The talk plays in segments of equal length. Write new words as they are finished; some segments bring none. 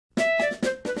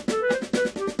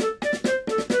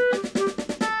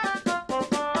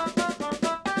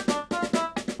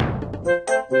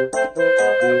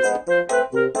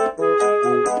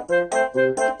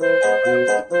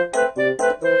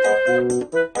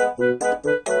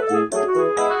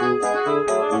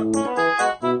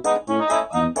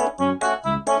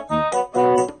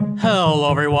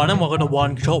everyone, and welcome to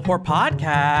One Control Port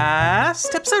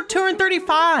Podcast, episode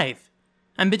 235.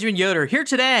 I'm Benjamin Yoder, here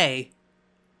today.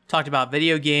 Talked about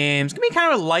video games. It's gonna be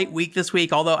kind of a light week this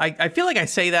week, although I feel like I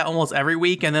say that almost every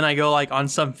week, and then I go like on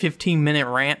some 15-minute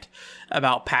rant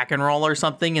about Pack and Roll or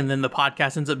something, and then the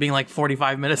podcast ends up being like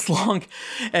 45 minutes long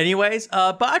anyways.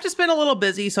 But I've just been a little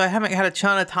busy, so I haven't had a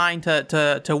ton of time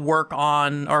to work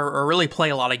on or really play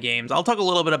a lot of games. I'll talk a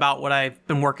little bit about what I've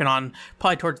been working on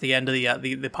probably towards the end of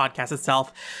the podcast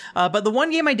itself. But the one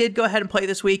game I did go ahead and play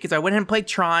this week is I went ahead and played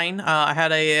Trine. I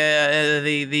had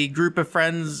the group of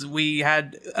friends. We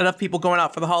had enough people going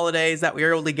out for the holidays that we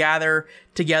were able to gather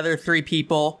together, 3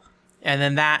 people. And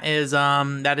then that is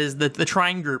the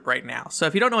Trine group right now. So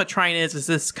if you don't know what Trine is, it's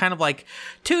this kind of like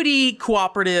 2D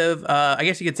cooperative, I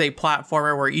guess you could say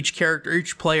platformer, where each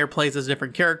player plays as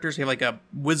different characters. You have like a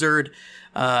wizard,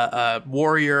 a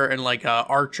warrior, and like a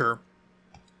archer.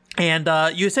 And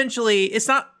you essentially, it's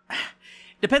not,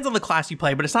 depends on the class you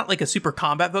play, but it's not like a super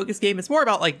combat focused game. It's more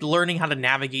about like learning how to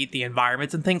navigate the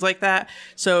environments and things like that.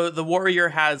 So the warrior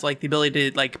has like the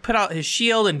ability to like put out his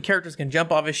shield, and characters can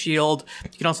jump off his shield.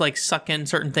 You can also like suck in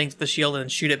certain things with the shield and then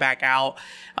shoot it back out.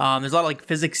 There's a lot of like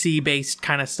physicsy based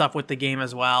kind of stuff with the game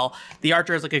as well. The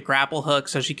archer has like a grapple hook,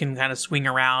 so she can kind of swing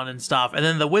around and stuff. And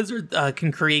then the wizard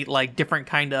can create like different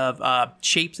kind of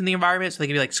shapes in the environment. So they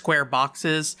can be like square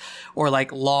boxes or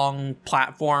like long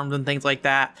platforms and things like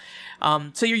that.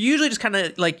 So you're usually just kind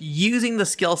of like using the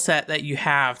skill set that you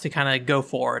have to kind of go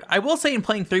forward. I will say in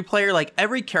playing 3-player, like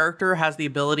every character has the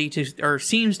ability to, or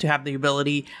seems to have the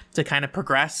ability to kind of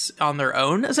progress on their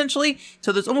own, essentially.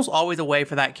 So there's almost always a way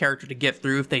for that character to get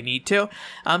through if they need to.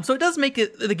 So it does make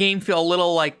the game feel a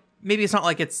little like, maybe it's not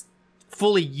like it's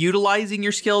fully utilizing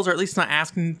your skills, or at least not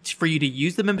asking for you to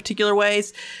use them in particular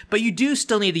ways, but you do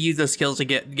still need to use those skills to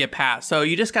get past. So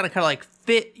you just gotta kind of like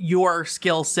fit your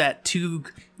skill set to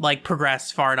like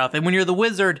progress far enough. And when you're the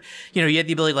wizard, you know, you have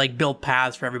the ability to like build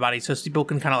paths for everybody so people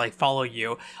can kind of like follow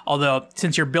you. Although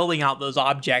since you're building out those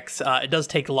objects, it does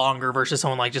take longer versus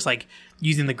someone like just like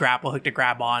using the grapple hook to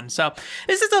grab on. So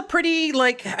this is a pretty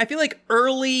like, I feel like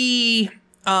early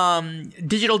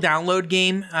digital download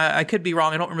game. I could be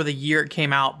wrong. I don't remember the year it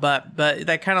came out, but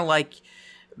that kind of like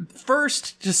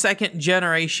first to second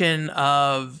generation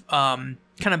of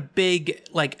kind of big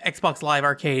like Xbox Live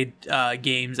Arcade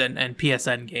games and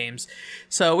PSN games.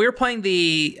 So we were playing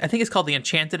I think it's called the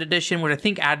Enchanted Edition, which I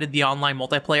think added the online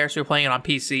multiplayer. So we're playing it on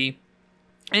PC,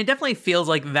 and it definitely feels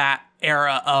like that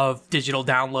era of digital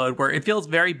download where it feels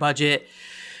very budget,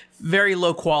 very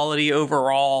low quality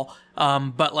overall.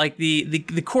 But like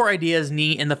the core idea is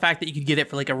neat, and the fact that you could get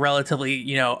it for like a relatively,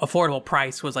 you know, affordable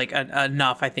price was like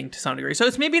enough, I think, to some degree. So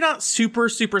it's maybe not super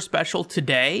special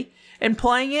today in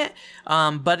playing it,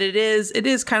 but it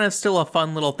is kind of still a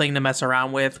fun little thing to mess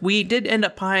around with. We did end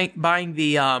up buying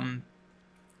the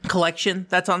collection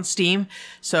that's on Steam,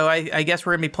 so I guess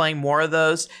we're gonna be playing more of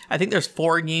those. I think there's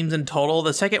 4 games in total.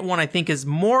 The second one I think is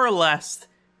more or less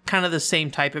kind of the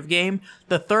same type of game.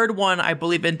 The third one, I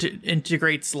believe,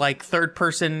 integrates like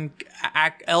third-person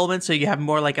elements, so you have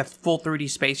more like a full 3D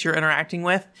space you're interacting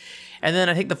with. And then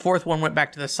I think the fourth one went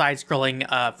back to the side-scrolling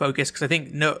focus, because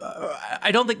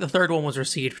I don't think the third one was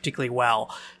received particularly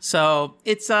well. So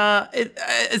it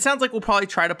sounds like we'll probably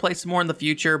try to play some more in the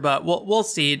future, but we'll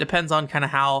see. It depends on kind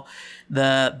of how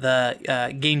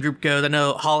the game group goes. I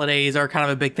know holidays are kind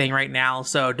of a big thing right now,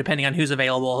 so depending on who's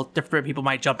available, different people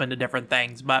might jump into different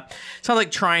things. But it sounds like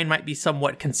Trine might be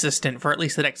somewhat consistent for at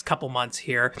least the next couple months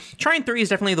here. Trine 3 is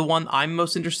definitely the one I'm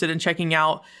most interested in checking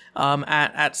out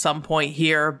at some point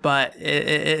here, but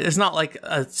it's not like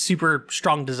a super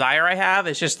strong desire I have.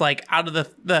 It's just like out of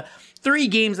the 3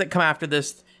 games that come after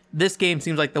this game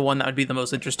seems like the one that would be the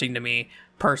most interesting to me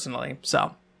personally.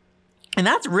 So, and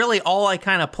that's really all I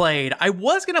kind of played. I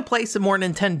was going to play some more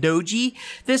Nintendoji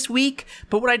this week,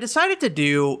 but what I decided to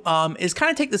do is kind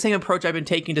of take the same approach I've been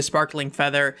taking to Sparkling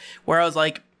Feather, where I was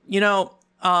like, you know,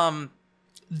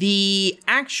 the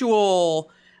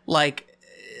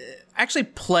actually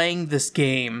playing this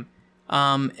game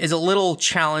is a little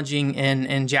challenging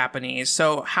in Japanese.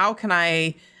 So how can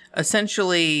I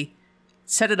essentially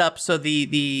set it up so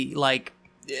the like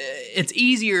it's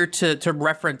easier to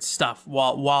reference stuff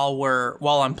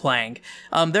while I'm playing.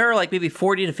 There are like maybe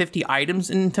 40 to 50 items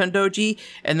in Nintendoji,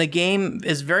 and the game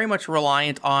is very much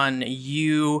reliant on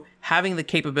you having the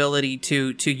capability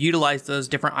to utilize those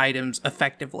different items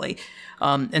effectively.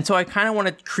 And so I kind of want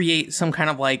to create some kind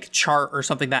of like chart or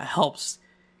something that helps,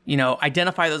 you know,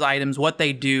 identify those items, what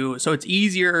they do, so it's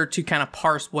easier to kind of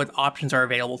parse what options are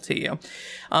available to you.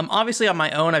 Obviously, on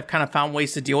my own, I've kind of found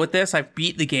ways to deal with this. I've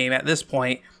beat the game at this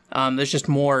point. There's just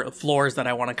more floors that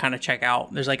I want to kind of check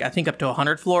out. There's like, I think up to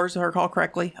 100 floors, if I recall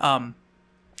correctly.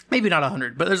 Maybe not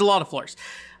 100, but there's a lot of floors.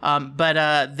 So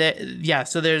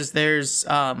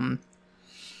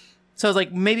I was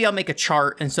like, maybe I'll make a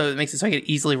chart, and so it makes it so I can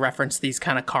easily reference these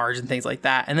kind of cards and things like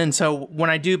that. And then so when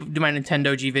I do my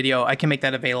Nintendoji video, I can make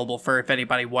that available for if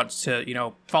anybody wants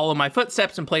to, follow my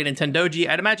footsteps and play Nintendoji.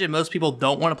 I'd imagine most people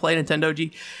don't want to play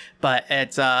Nintendoji, but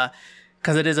it's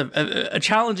because it is a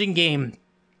challenging game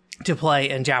to play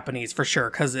in Japanese for sure,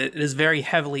 because it is very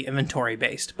heavily inventory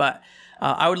based. But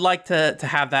I would like to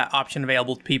have that option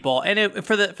available to people. And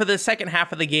for the second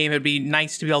half of the game, it'd be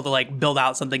nice to be able to like build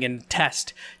out something and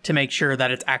test to make sure that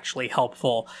it's actually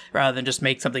helpful, rather than just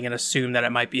make something and assume that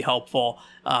it might be helpful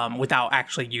without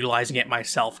actually utilizing it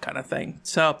myself, kind of thing.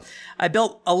 So I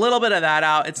built a little bit of that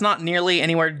out. It's not nearly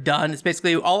anywhere done. It's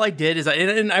basically all I did is,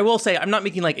 and I will say, I'm not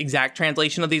making like exact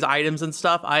translation of these items and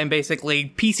stuff. I am basically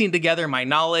piecing together my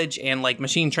knowledge and like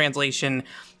machine translation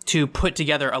to put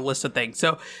together a list of things.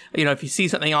 So, if you see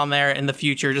something on there in the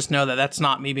future, just know that that's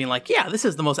not me being like, yeah, this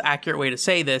is the most accurate way to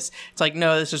say this. It's like,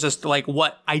 no, this is just like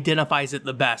what identifies it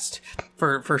the best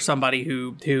for somebody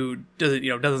who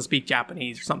doesn't speak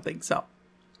Japanese or something. So,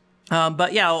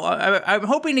 but yeah, I'm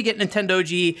hoping to get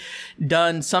Nintendoji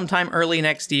done sometime early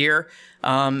next year.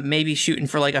 Maybe shooting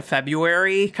for like a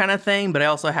February kind of thing, but I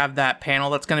also have that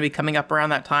panel that's going to be coming up around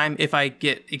that time. If I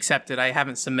get accepted, I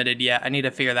haven't submitted yet. I need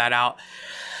to figure that out.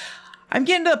 I'm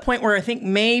getting to the point where I think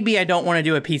maybe I don't want to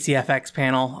do a PCFX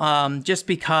panel, just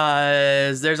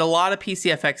because there's a lot of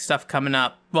PCFX stuff coming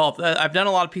up. Well, I've done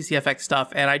a lot of PCFX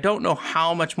stuff, and I don't know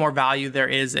how much more value there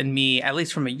is in me, at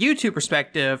least from a YouTube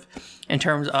perspective, in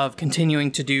terms of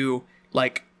continuing to do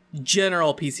like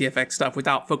general PCFX stuff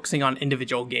without focusing on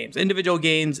individual games. Individual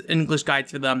games, English guides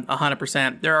for them,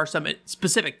 100%. There are some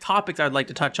specific topics I'd like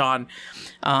to touch on,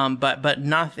 but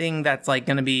nothing that's like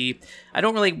going to be... I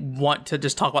don't really want to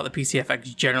just talk about the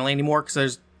PCFX generally anymore, because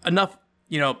there's enough,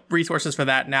 resources for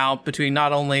that now between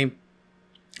not only,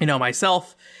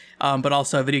 myself, but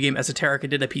also Video Game Esoterica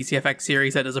did a PCFX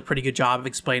series that does a pretty good job of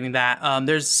explaining that.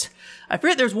 I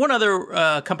forget, there's one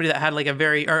other company that had like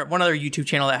one other YouTube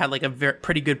channel that had like a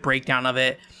pretty good breakdown of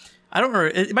it. I don't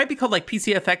remember, it might be called like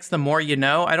PCFX The More You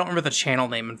Know. I don't remember the channel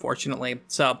name, unfortunately.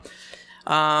 So,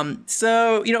 from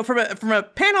a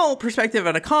panel perspective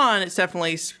at a con, it's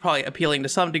definitely probably appealing to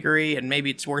some degree, and maybe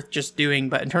it's worth just doing,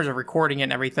 but in terms of recording it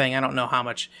and everything, I don't know how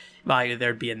much value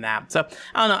there'd be in that. So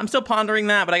I don't know, I'm still pondering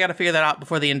that, but I got to figure that out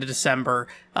before the end of December,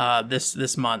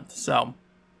 this month. So,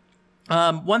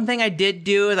 one thing I did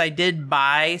do is I did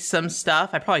buy some stuff.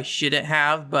 I probably shouldn't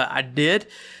have, but I did.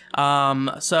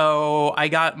 So I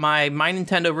got my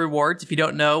Nintendo rewards. If you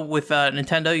don't know, with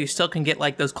Nintendo, you still can get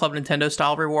like those Club Nintendo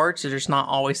style rewards. They're just not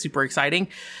always super exciting.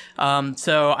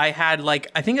 So I had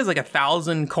like, I think it was like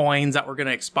 1,000 coins that were going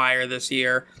to expire this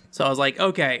year. So I was like,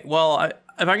 okay, well,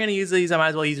 if I'm going to use these, I might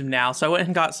as well use them now. So I went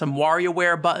and got some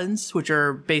WarioWare buttons, which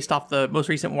are based off the most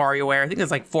recent WarioWare. I think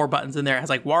there's like 4 buttons in there. It has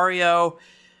like Wario,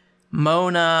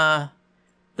 Mona,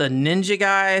 the Ninja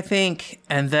guy, I think,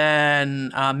 and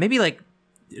then maybe like,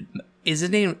 is his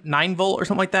name 9-Volt or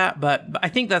something like that? But I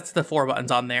think that's the 4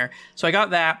 buttons on there. So I got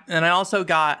that, and I also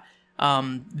got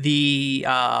the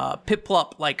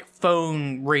Piplup like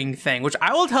phone ring thing, which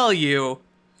I will tell you,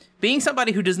 being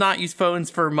somebody who does not use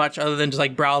phones for much other than just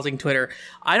like browsing Twitter,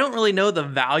 I don't really know the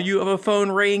value of a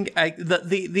phone ring.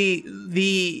 The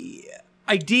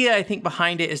idea, I think,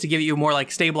 behind it is to give you more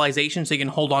like stabilization so you can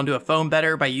hold on to a phone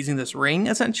better by using this ring,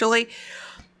 essentially.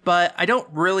 But I don't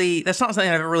really, that's not something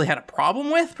I've ever really had a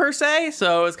problem with per se.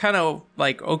 So it's kind of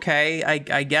like, okay,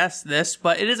 I guess this,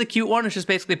 but it is a cute one. It's just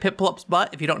basically Piplup's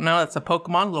butt. If you don't know, that's a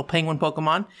Pokemon, a little penguin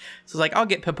Pokemon. So it's like, I'll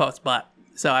get Piplup's butt.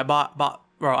 So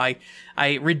I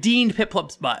redeemed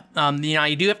Piplup's butt.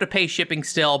 You do have to pay shipping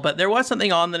still, but there was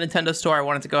something on the Nintendo store I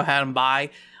wanted to go ahead and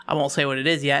buy. I won't say what it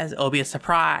is yet. It'll be a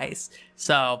surprise.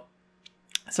 So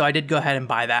I did go ahead and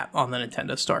buy that on the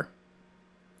Nintendo store.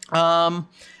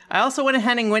 I also went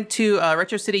ahead and went to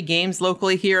Retro City Games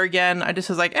locally here again. I just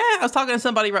was like, I was talking to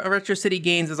somebody at Retro City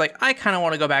Games. I was like, I kind of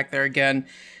want to go back there again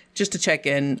just to check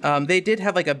in. They did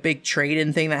have like a big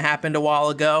trade-in thing that happened a while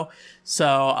ago. So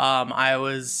I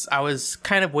was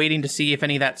kind of waiting to see if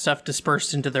any of that stuff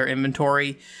dispersed into their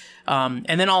inventory. And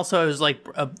then also it was like,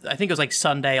 I think it was like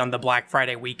Sunday on the Black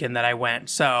Friday weekend that I went.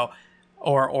 So,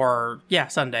 yeah,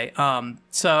 Sunday.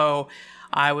 So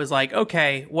I was like,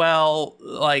 okay, well,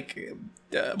 like...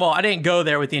 I didn't go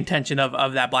there with the intention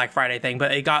of that Black Friday thing,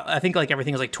 but I think like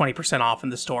everything was like 20% off in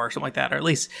the store or something like that, or at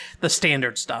least the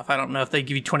standard stuff. I don't know if they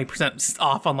give you 20%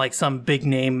 off on like some big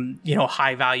name,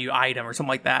 high value item or something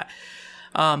like that.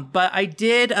 But I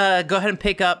did go ahead and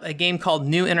pick up a game called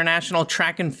New International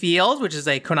Track and Field, which is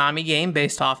a Konami game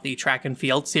based off the Track and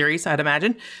Field series, I'd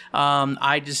imagine.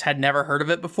 I just had never heard of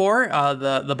it before.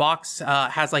 The box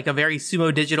has like a very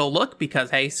Sumo Digital look because,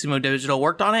 hey, Sumo Digital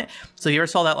worked on it. So you ever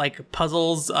saw that like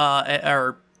puzzles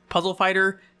or puzzle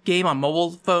fighter game on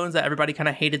mobile phones that everybody kind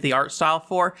of hated the art style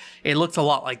for? It looks a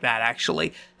lot like that,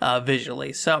 actually,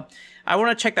 visually. So I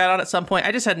want to check that out at some point.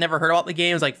 I just had never heard about the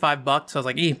game. It was like $5. So I was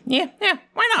like, yeah,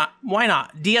 why not? Why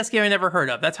not? DS game I never heard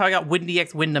of. That's how I got Windy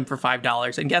X Wyndham for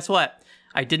 $5. And guess what?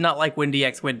 I did not like Windy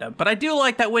X Wyndham. But I do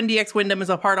like that Windy X Wyndham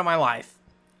is a part of my life.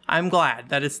 I'm glad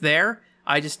that it's there.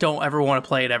 I just don't ever want to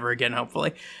play it ever again,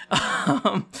 hopefully.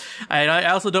 And I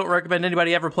also don't recommend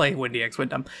anybody ever play Windy X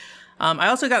Wyndham. I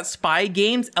also got Spy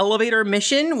Games Elevator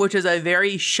Mission, which is a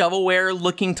very shovelware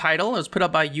looking title. It was put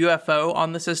up by UFO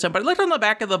on the system, but it looked on the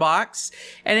back of the box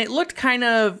and it looked kind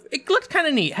of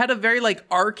neat. Had a very like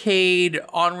arcade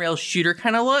on-rail shooter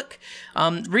kind of look.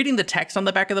 Reading the text on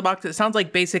the back of the box, it sounds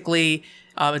like basically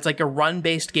it's like a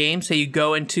run-based game. So you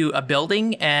go into a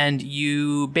building and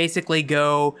you basically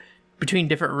go between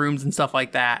different rooms and stuff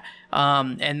like that.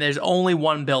 And there's only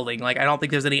one building. Like, I don't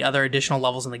think there's any other additional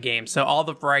levels in the game. So all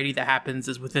the variety that happens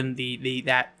is within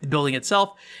that building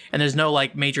itself. And there's no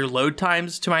like major load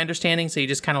times to my understanding. So you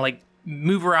just kind of like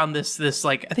move around this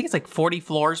like, I think it's like 40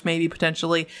 floors maybe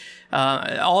potentially.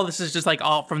 All of this is just like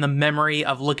all from the memory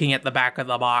of looking at the back of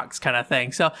the box kind of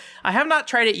thing. So I have not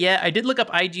tried it yet. I did look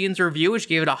up IGN's review, which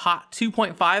gave it a hot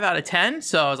 2.5 out of 10.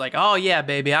 So I was like, oh yeah,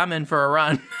 baby, I'm in for a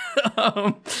run.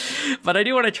 But I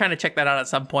do want to try to check that out at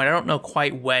some point. I don't know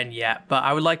quite when yet, but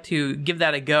I would like to give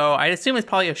that a go. I assume it's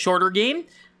probably a shorter game,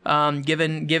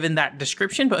 given that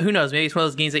description, but who knows? Maybe it's one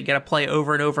of those games that you got to play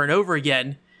over and over and over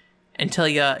again until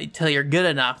you're good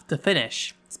enough to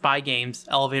finish Spy Games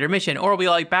Elevator Mission. Or it'll be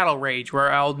like Battle Rage,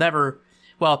 where I was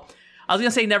going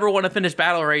to say never want to finish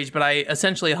Battle Rage, but I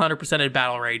essentially 100%ed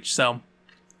Battle Rage, so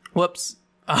whoops.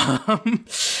 These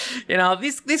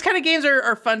kind of games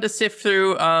are fun to sift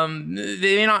through.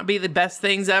 They may not be the best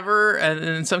things ever, and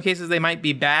in some cases they might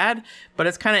be bad, but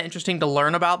it's kind of interesting to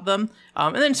learn about them.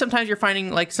 And then sometimes you're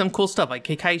finding like some cool stuff, like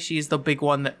Keikaishi is the big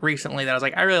one that recently that I was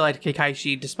like, I really liked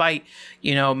Keikaishi, despite,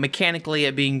 mechanically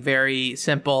it being very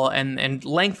simple and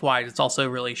lengthwise it's also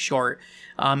really short.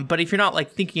 But if you're not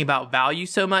like thinking about value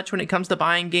so much when it comes to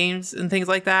buying games and things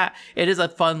like that, it is a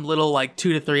fun little like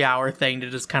 2 to 3 hour thing to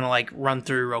just kind of like run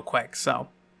through real quick. So,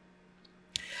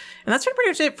 and that's pretty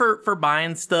much it for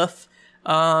buying stuff.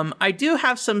 I do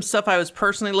have some stuff I was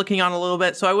personally looking on a little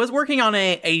bit. So I was working on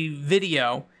a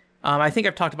video. I think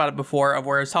I've talked about it before, of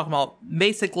where I was talking about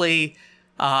basically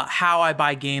how I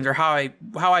buy games, or how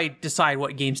I decide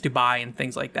what games to buy and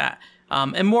things like that.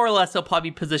 And more or less, they'll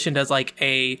probably be positioned as like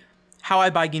a how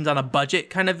I buy games on a budget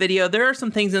kind of video. There are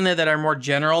some things in there that are more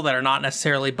general, that are not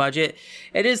necessarily budget.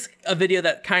 It is a video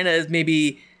that kind of is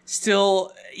maybe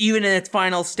still, even in its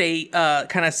final state,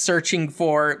 kind of searching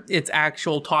for its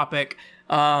actual topic.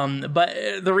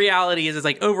 But the reality is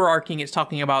like overarching, it's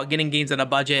talking about getting games at a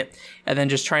budget and then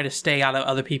just trying to stay out of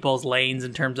other people's lanes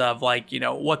in terms of like,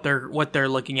 what they're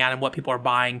looking at and what people are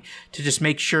buying, to just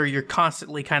make sure you're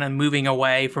constantly kind of moving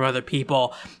away from other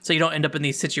people. So you don't end up in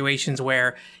these situations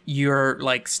where you're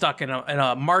like stuck in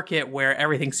a market where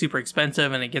everything's super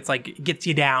expensive and it gets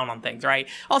you down on things, right?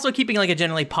 Also keeping like a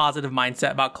generally positive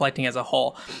mindset about collecting as a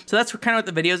whole. So that's kind of what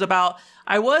the video is about.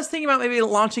 I was thinking about maybe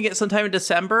launching it sometime in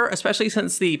December, especially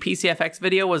since the PCFX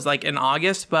video was like in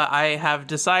August, but I have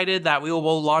decided that we will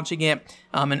be launching it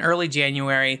in early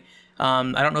January. I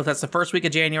don't know if that's the first week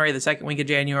of January, the second week of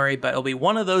January, but it'll be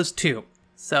one of those two.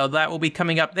 So that will be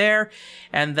coming up there.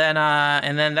 And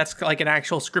then that's like an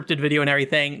actual scripted video and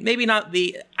everything. Maybe not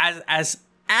the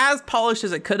as polished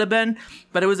as it could have been,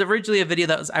 but it was originally a video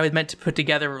that I was meant to put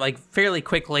together like fairly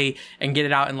quickly and get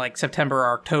it out in like September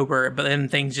or October, but then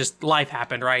life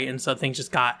happened, right? And so things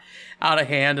just got out of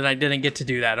hand and I didn't get to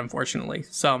do that, unfortunately.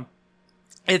 So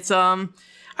it's, I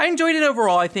enjoyed it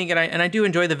overall, I think, and I do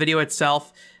enjoy the video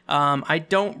itself. I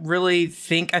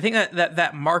think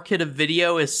that market of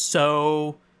video is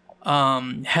so,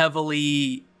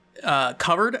 heavily,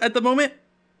 covered at the moment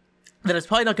that it's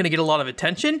probably not going to get a lot of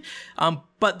attention.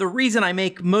 But the reason I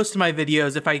make most of my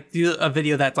videos, if I do a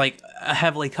video that's like a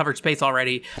heavily covered space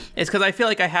already, is because I feel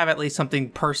like I have at least something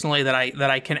personally that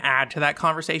I can add to that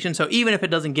conversation. So even if it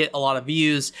doesn't get a lot of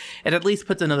views, it at least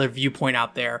puts another viewpoint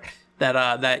out there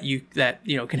that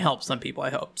can help some people,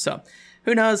 I hope. So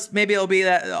who knows? Maybe it'll be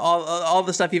that all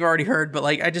the stuff you've already heard. But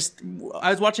like I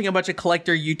was watching a bunch of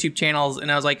collector YouTube channels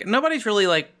and I was like, nobody's really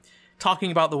like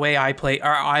talking about the way I play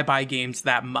or I buy games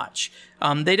that much.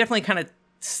 They definitely kind of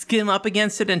skim up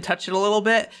against it and touch it a little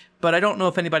bit, but I don't know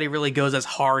if anybody really goes as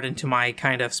hard into my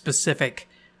kind of specific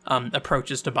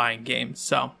approaches to buying games.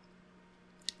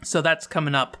 So that's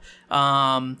coming up.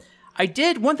 One thing I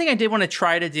did want to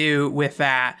try to do with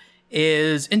that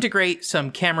is integrate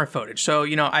some camera footage. So,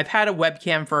 I've had a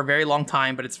webcam for a very long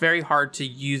time, but it's very hard to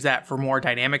use that for more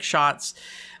dynamic shots.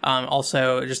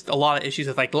 Also, just a lot of issues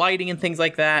with like lighting and things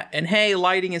like that. And hey,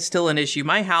 lighting is still an issue.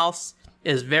 My house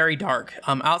is very dark.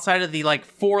 Outside of the like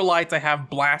 4 lights I have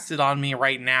blasted on me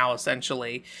right now,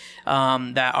 essentially,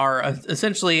 that are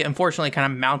essentially, unfortunately, kind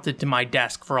of mounted to my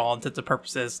desk for all intents and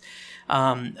purposes.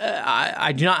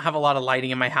 I do not have a lot of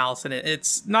lighting in my house, and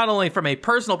it's not only from a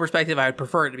personal perspective, I would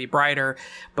prefer it to be brighter,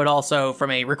 but also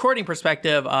from a recording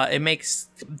perspective, it makes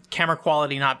camera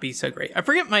quality not be so great. I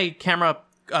forget my camera,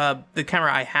 the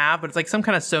camera I have, but it's like some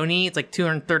kind of Sony. It's like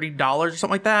 $230 or something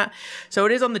like that. So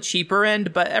it is on the cheaper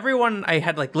end, but everyone I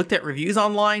had like looked at reviews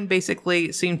online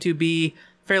basically seemed to be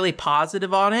fairly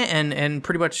positive on it, and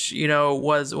pretty much,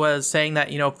 was saying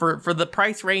that, for the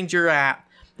price range you're at,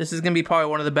 this is going to be probably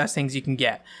one of the best things you can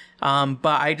get. But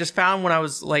I just found when I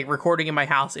was like recording in my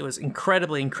house, it was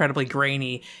incredibly, incredibly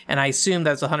grainy. And I assume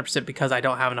that's 100% because I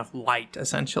don't have enough light,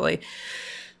 essentially.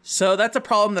 So that's a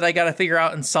problem that I got to figure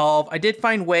out and solve. I did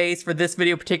find ways for this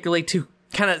video particularly to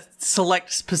kind of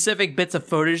select specific bits of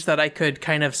footage that I could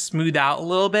kind of smooth out a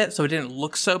little bit so it didn't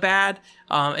look so bad.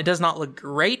 It does not look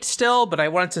great still, but I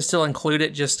wanted to still include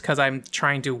it just because I'm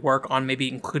trying to work on maybe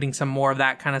including some more of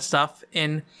that kind of stuff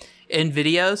in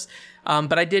videos.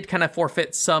 But I did kind of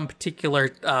forfeit some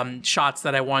particular shots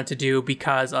that I wanted to do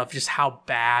because of just how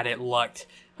bad it looked.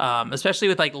 Especially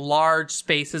with like large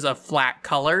spaces of flat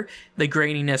color, the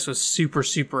graininess was super,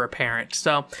 super apparent.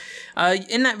 So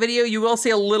in that video, you will see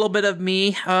a little bit of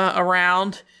me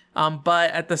around,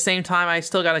 but at the same time, I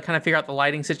still got to kind of figure out the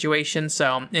lighting situation.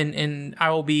 So and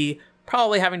I will be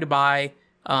probably having to buy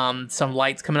some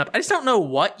lights coming up. I just don't know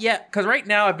what yet, because right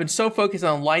now I've been so focused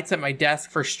on lights at my desk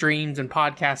for streams and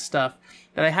podcast stuff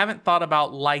that I haven't thought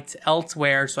about lights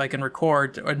elsewhere so I can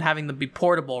record and having them be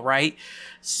portable, right?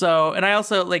 So, and I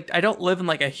also, I don't live in,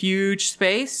 a huge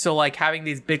space, so, having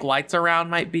these big lights around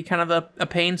might be kind of a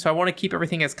pain, so I want to keep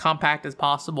everything as compact as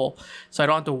possible so I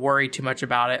don't have to worry too much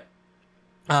about it.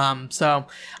 So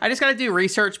I just got to do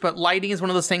research, but lighting is one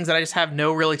of those things that I just have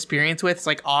no real experience with. It's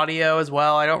like audio as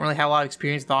well. I don't really have a lot of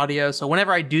experience with audio. So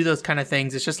whenever I do those kind of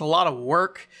things, it's just a lot of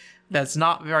work that's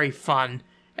not very fun.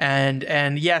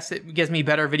 And yes, it gives me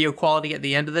better video quality at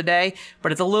the end of the day,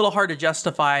 but it's a little hard to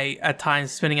justify at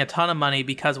times spending a ton of money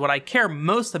because what I care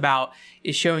most about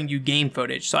is showing you game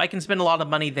footage. So I can spend a lot of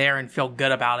money there and feel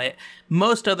good about it.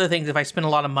 Most other things, if I spend a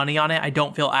lot of money on it, I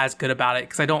don't feel as good about it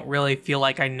because I don't really feel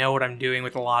like I know what I'm doing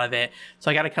with a lot of it.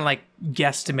 So I got to kind of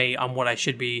guesstimate on what I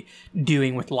should be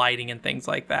doing with lighting and things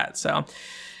like that. So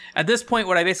at this point,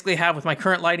 what I basically have with my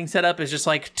current lighting setup is just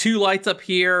 2 lights up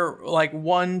here,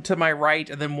 1 to my right,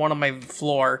 and then 1 on my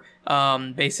floor,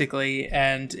 basically.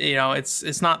 And,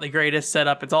 it's not the greatest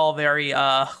setup. It's all very,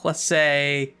 let's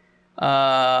say,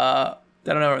 I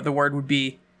don't know what the word would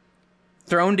be,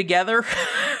 thrown together.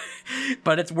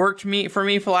 But it's worked for me for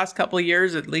the last couple of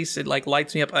years. At least it,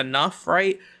 lights me up enough,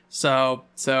 right? So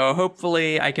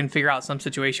hopefully I can figure out some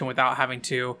situation without having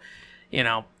to,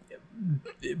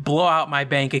 blow out my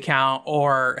bank account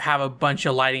or have a bunch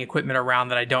of lighting equipment around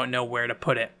that I don't know where to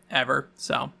put it ever.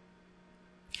 So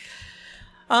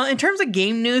in terms of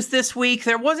game news this week,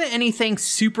 there wasn't anything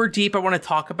super deep I want to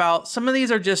talk about. Some of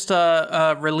these are just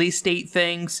release date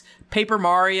things. Paper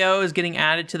Mario is getting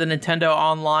added to the Nintendo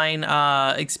Online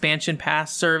expansion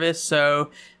pass service.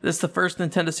 So this is the first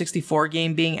Nintendo 64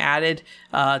 game being added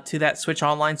to that Switch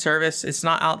Online service. It's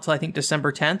not out till I think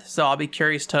December 10th. So I'll be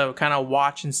curious to kind of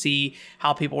watch and see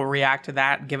how people react to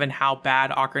that, given how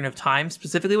bad Ocarina of Time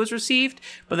specifically was received,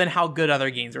 but then how good other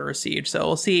games were received. So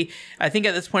we'll see. I think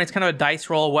at this point it's kind of a dice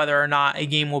roll whether or not a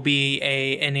game will be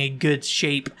in a good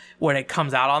shape when it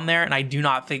comes out on there. And I do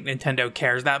not think Nintendo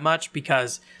cares that much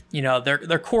because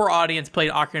their core audience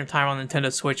played Ocarina of Time on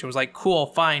Nintendo Switch and was like, cool,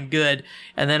 fine, good.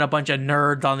 And then a bunch of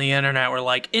nerds on the internet were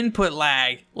like, input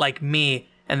lag, like me.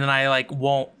 And then I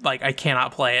I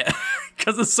cannot play it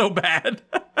because it's so bad.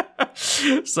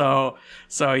 So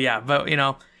yeah, but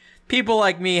people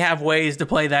like me have ways to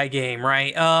play that game,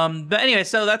 right? But anyway,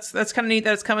 so that's kind of neat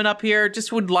that it's coming up here.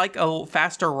 Just would like a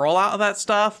faster rollout of that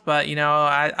stuff, but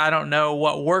I don't know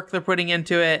what work they're putting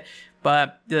into it.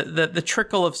 But the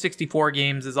trickle of 64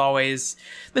 games is always,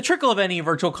 the trickle of any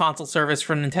virtual console service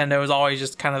from Nintendo is always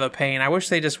just kind of a pain. I wish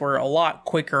they just were a lot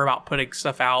quicker about putting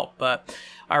stuff out, but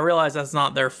I realize that's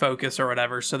not their focus or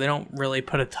whatever, so they don't really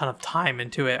put a ton of time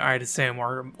into it, I'd assume,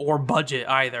 or budget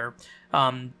either.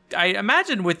 I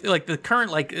imagine with like the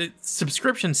current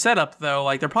subscription setup though,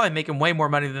 like they're probably making way more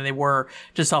money than they were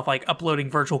just off like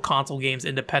uploading virtual console games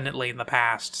independently in the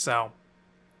past. So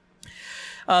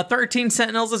 13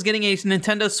 Sentinels is getting a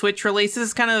Nintendo Switch release. This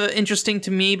is kind of interesting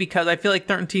to me because I feel like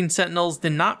 13 Sentinels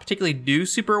did not particularly do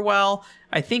super well.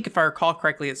 I think if I recall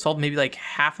correctly, it sold maybe like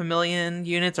 500,000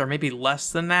 units or maybe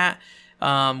less than that.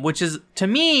 Which is, to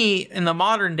me, in the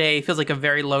modern day, feels like a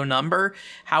very low number.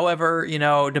 However, you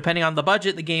know, depending on the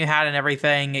budget the game had and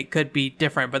everything, it could be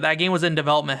different. But that game was in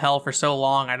development hell for so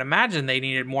long, I'd imagine they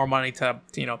needed more money to,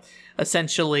 you know,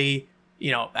 essentially,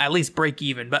 you know, at least break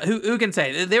even. But who can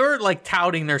say? They were, like,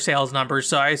 touting their sales numbers,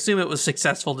 so I assume it was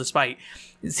successful despite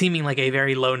seeming like a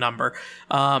very low number.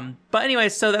 But anyway,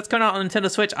 so that's coming out on Nintendo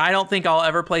Switch. I don't think I'll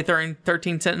ever play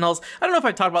 13 Sentinels. I don't know if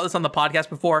I've talked about this on the podcast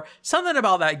before. Something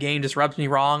about that game just rubs me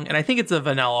wrong, and I think it's a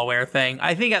Vanillaware thing.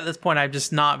 I think at this point I'm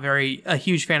just not a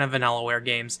huge fan of Vanillaware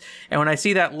games. And when I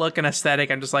see that look and aesthetic,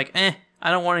 I'm just like, I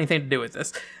don't want anything to do with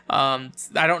this. I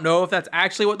don't know if that's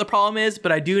actually what the problem is,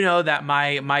 but I do know that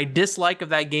my dislike of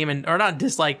that game, or not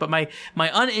dislike, but my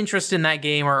uninterest in that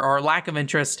game or lack of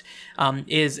interest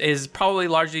is probably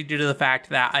largely due to the fact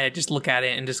that I just look at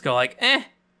it and just go like,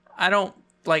 I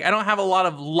don't have a lot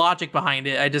of logic behind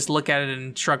it. I just look at it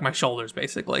and shrug my shoulders,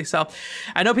 basically. So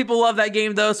I know people love that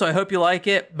game, though, so I hope you like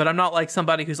it. But I'm not like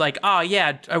somebody who's like, oh,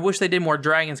 yeah, I wish they did more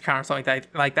Dragon's Crown or something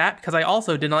like that, because I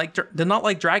also did not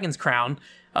like Dragon's Crown.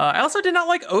 I also did not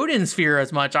like Odin Sphere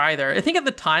as much either. I think at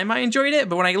the time I enjoyed it,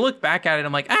 but when I look back at it,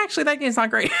 I'm like, actually, that game's not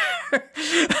great. Or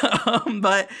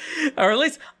at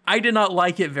least I did not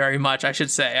like it very much, I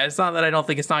should say. It's not that I don't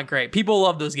think it's not great. People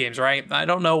love those games, right? I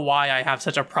don't know why I have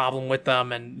such a problem with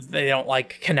them and they don't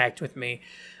connect with me.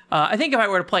 I think if I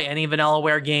were to play any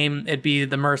Vanillaware game, it'd be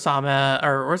the Muramasa,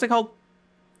 or what's it called?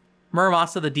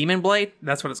 Muramasa the Demon Blade,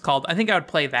 that's what it's called. I think I would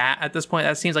play that at this point.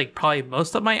 That seems like probably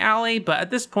most of my alley, but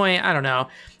at this point, I don't know.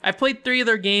 I've played 3 of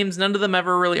their games, none of them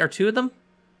ever really, or 2 of them?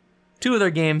 2 of their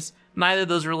games, neither of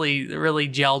those really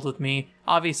gelled with me.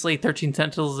 Obviously, 13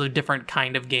 Sentinels is a different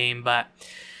kind of game, but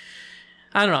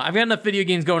I don't know. I've got enough video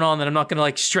games going on that I'm not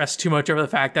going to stress too much over the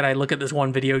fact that I look at this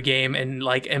one video game and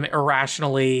am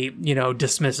irrationally,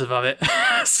 dismissive of it.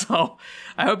 So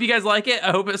I hope you guys like it.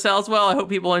 I hope it sells well. I hope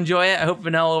people enjoy it. I hope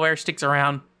Vanillaware sticks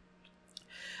around.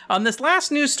 This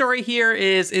last news story here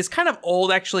is kind of old,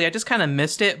 actually. I just kind of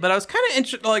missed it, but I was kind of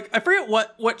interested. I forget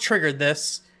what triggered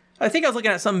this. I think I was looking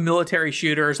at some military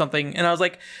shooter or something, and I was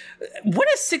like, when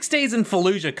is 6 Days in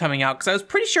Fallujah coming out? Because I was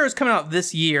pretty sure it's coming out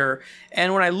this year,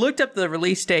 and when I looked up the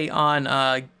release date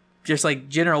on just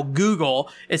general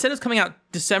Google, it said it's coming out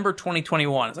December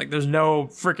 2021. It's like, there's no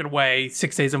freaking way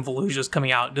 6 Days in Fallujah is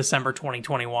coming out December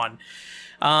 2021.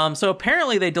 So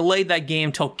apparently they delayed that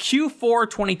game till Q4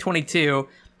 2022.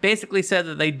 Basically said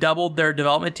that they doubled their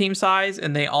development team size,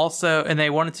 and they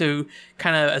wanted to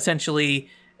kind of essentially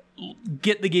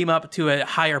get the game up to a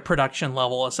higher production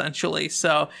level, essentially.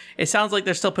 So it sounds like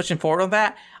they're still pushing forward on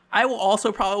that. I will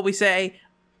also probably say,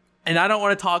 and I don't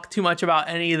want to talk too much about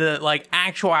any of the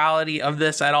actuality of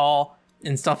this at all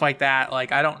and stuff like that.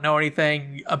 I don't know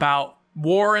anything about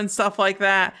war and stuff like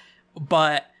that,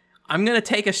 but I'm going to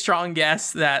take a strong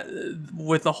guess that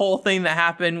with the whole thing that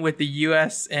happened with the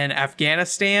US and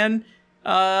Afghanistan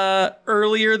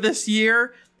earlier this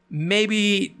year,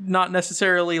 maybe not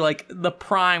necessarily the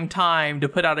prime time to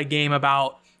put out a game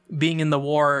about being in a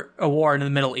war in the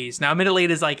Middle East. Now, Middle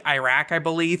East is Iraq, I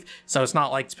believe, so it's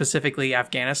not specifically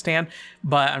Afghanistan,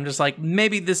 but I'm just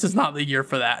maybe this is not the year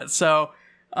for that. So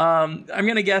I'm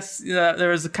gonna guess there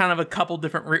was kind of a couple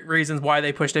different reasons why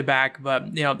they pushed it back, but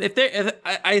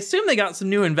I assume they got some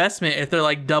new investment if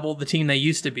they're double the team they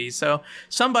used to be. So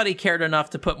somebody cared enough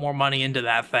to put more money into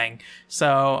that thing.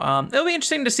 So it'll be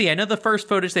interesting to see. I know the first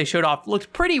footage they showed off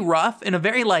looked pretty rough in a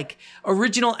very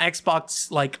original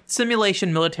Xbox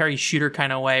simulation military shooter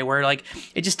kind of way, where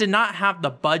it just did not have the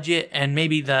budget and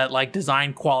maybe the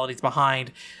design qualities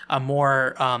behind a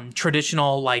more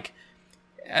traditional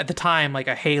at the time, a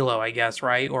Halo, I guess,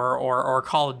 right? Or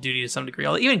Call of Duty to some degree.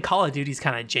 Even Call of Duty's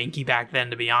kind of janky back then,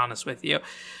 to be honest with you.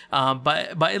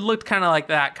 But it looked kind of like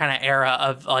that kind of era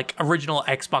of original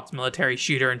Xbox military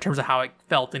shooter in terms of how it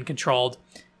felt and controlled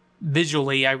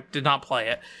visually. I did not play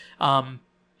it.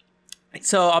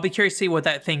 So I'll be curious to see what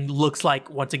that thing looks like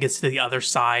once it gets to the other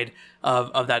side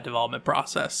of that development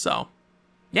process. So,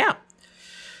 yeah.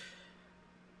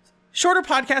 Shorter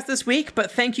podcast this week,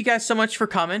 but thank you guys so much for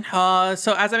coming.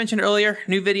 So as I mentioned earlier,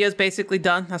 new video is basically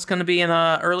done. That's going to be in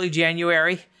early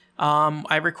January.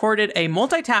 I recorded a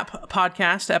multi-tap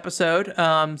podcast episode,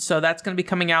 so that's going to be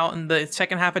coming out in the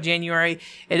second half of January.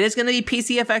 It is going to be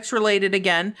PCFX related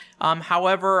again.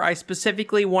 However, I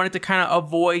specifically wanted to kind of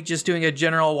avoid just doing a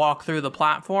general walk through the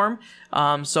platform.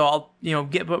 So I'll,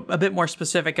 get a bit more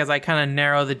specific as I kind of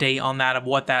narrow the date on that of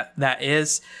what that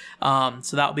is.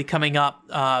 So that'll be coming up,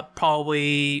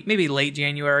 probably maybe late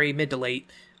January, mid to late.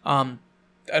 And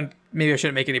maybe I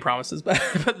shouldn't make any promises, but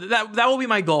that will be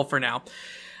my goal for now.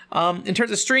 In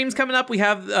terms of streams coming up, we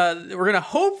have, we're going to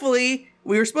hopefully,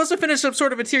 we were supposed to finish up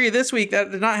Sword of Eteria this week.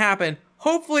 That did not happen.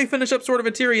 Hopefully finish up Sword of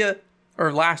Eteria,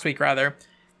 or last week rather.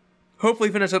 Hopefully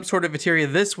finish up Sword of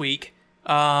Eteria this week.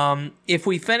 If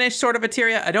we finish Sword of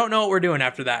Eteria, I don't know what we're doing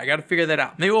after that. I got to figure that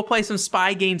out. Maybe we'll play some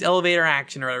Spy Games Elevator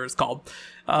Action or whatever it's called.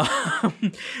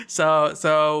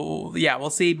 So yeah, we'll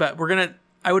see. But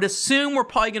I would assume we're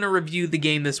probably going to review the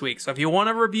game this week. So if you want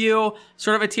to review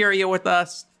Sword of Eteria with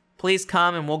us, please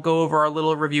come and we'll go over our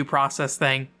little review process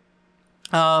thing.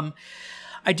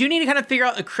 I do need to kind of figure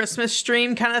out a Christmas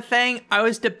stream kind of thing. I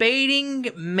was debating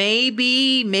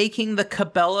maybe making the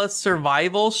Cabela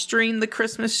Survival stream the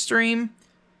Christmas stream.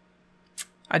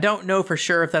 I don't know for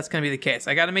sure if that's going to be the case.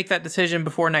 I got to make that decision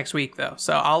before next week, though.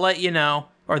 So I'll let you know.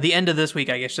 Or the end of this week,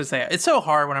 I guess, to say. It's so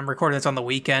hard when I'm recording this on the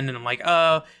weekend and I'm like,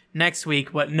 oh, next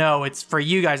week. But no, it's for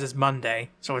you guys, it's Monday.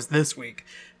 So it's this week.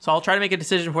 So I'll try to make a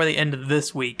decision before the end of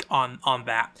this week on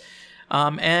that.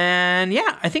 And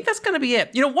yeah, I think that's going to be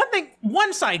it.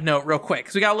 One side note real quick,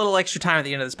 because we got a little extra time at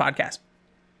the end of this podcast.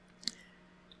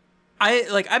 I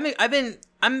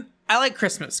like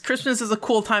Christmas. Christmas is a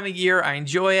cool time of year. I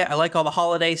enjoy it. I like all the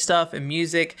holiday stuff and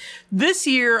music. This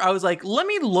year, I was like, let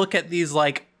me look at these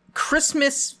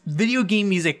Christmas video game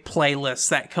music playlists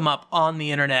that come up on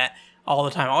the internet all the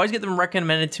time. I always get them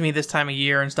recommended to me this time of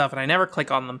year and stuff, and I never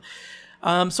click on them.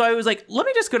 So I was like, let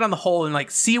me just go down the hole and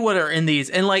see what are in these.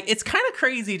 And it's kind of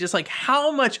crazy just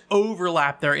how much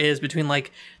overlap there is between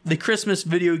the Christmas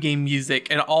video game music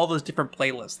and all those different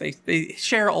playlists. They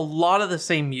share a lot of the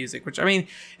same music, which I mean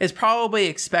is probably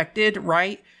expected,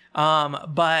 right?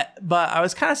 But I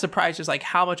was kind of surprised just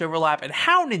how much overlap and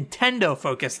how Nintendo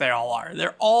focused they all are.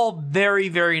 They're all very,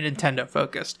 very Nintendo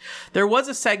focused. There was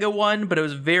a Sega one, but it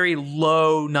was very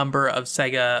low number of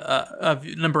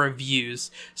number of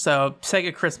views. So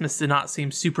Sega Christmas did not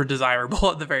seem super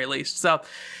desirable at the very least. So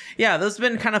yeah, those have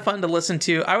been kind of fun to listen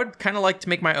to. I would kind of like to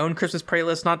make my own Christmas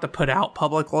playlist, not to put out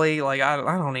publicly. I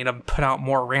don't need to put out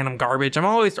more random garbage. I'm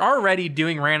already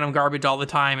doing random garbage all the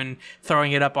time and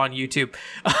throwing it up on YouTube.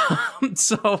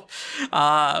 But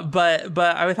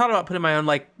I thought about putting my own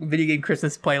video game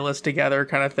Christmas playlist together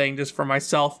kind of thing just for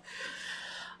myself.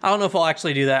 I don't know if I'll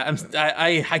actually do that.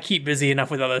 I keep busy enough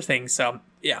with other things, so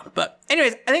yeah. But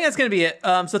anyways, I think that's going to be it.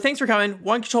 So thanks for coming.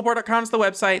 OneControlPort.com is the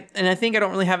website, and I think I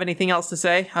don't really have anything else to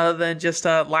say other than just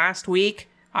last week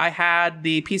I had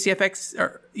the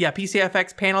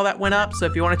PCFX panel that went up. So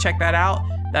if you want to check that out,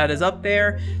 that is up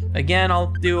there. Again, I'll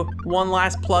do one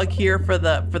last plug here for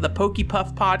the Pokey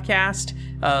Puff podcast,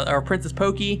 or Princess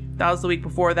Pokey. That was the week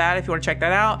before that, if you want to check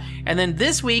that out. And then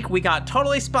this week, we got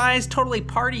Totally Spies, Totally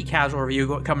Party casual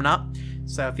review coming up.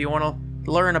 So if you want to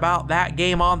learn about that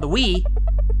game on the Wii,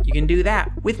 you can do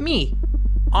that with me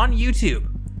on YouTube.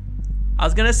 I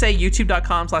was going to say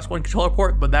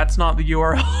youtube.com/OneControllerPort, but that's not the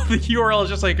URL. The URL is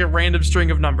just a random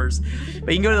string of numbers.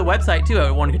 But you can go to the website too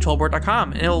at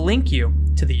OneControllerPort.com, and it'll link you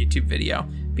to the YouTube video.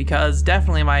 Because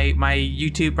definitely my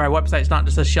website is not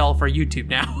just a shell for YouTube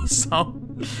now. So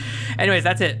anyways,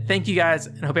 that's it. Thank you guys,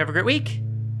 and I hope you have a great week.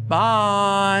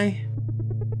 Bye.